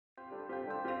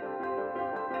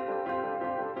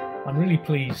I'm really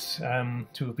pleased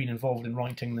to have been involved in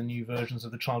writing the new versions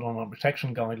of the Child Online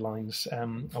Protection Guidelines,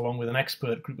 along with an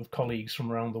expert group of colleagues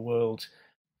from around the world.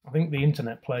 I think the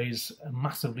internet plays a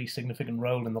massively significant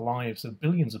role in the lives of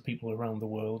billions of people around the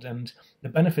world, and the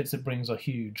benefits it brings are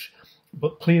huge.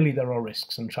 But clearly there are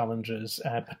risks and challenges,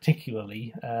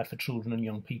 particularly for children and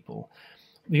young people.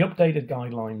 The updated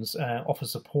guidelines offer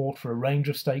support for a range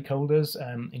of stakeholders,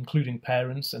 including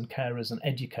parents and carers and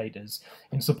educators,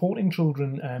 in supporting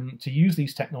children to use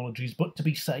these technologies, but to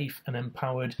be safe and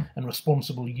empowered and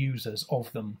responsible users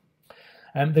of them.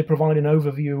 They provide an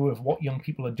overview of what young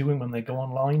people are doing when they go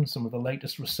online. Some of the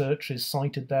latest research is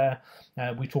cited there.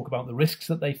 We talk about the risks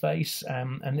that they face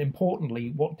and,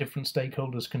 importantly, what different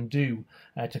stakeholders can do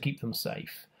to keep them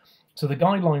safe. So the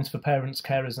guidelines for parents,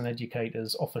 carers and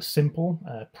educators offer simple,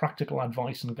 practical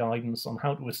advice and guidance on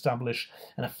how to establish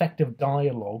an effective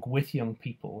dialogue with young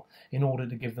people in order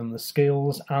to give them the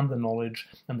skills and the knowledge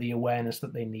and the awareness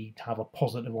that they need to have a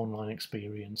positive online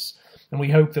experience. And we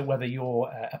hope that whether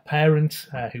you're a parent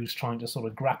who's trying to sort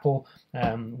of grapple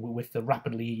with the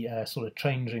rapidly sort of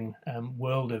changing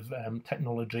world of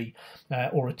technology,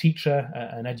 or a teacher,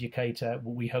 an educator,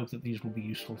 we hope that these will be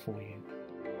useful for you.